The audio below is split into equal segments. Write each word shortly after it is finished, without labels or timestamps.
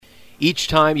Each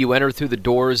time you enter through the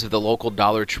doors of the local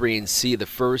Dollar Tree and see the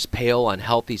first pale,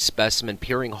 unhealthy specimen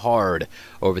peering hard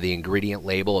over the ingredient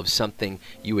label of something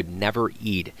you would never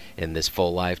eat in this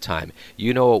full lifetime,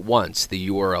 you know at once that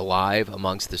you are alive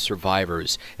amongst the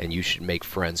survivors and you should make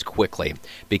friends quickly,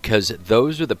 because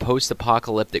those are the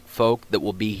post-apocalyptic folk that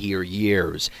will be here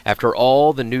years after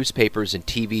all the newspapers and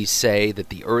TV say that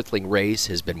the Earthling race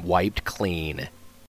has been wiped clean.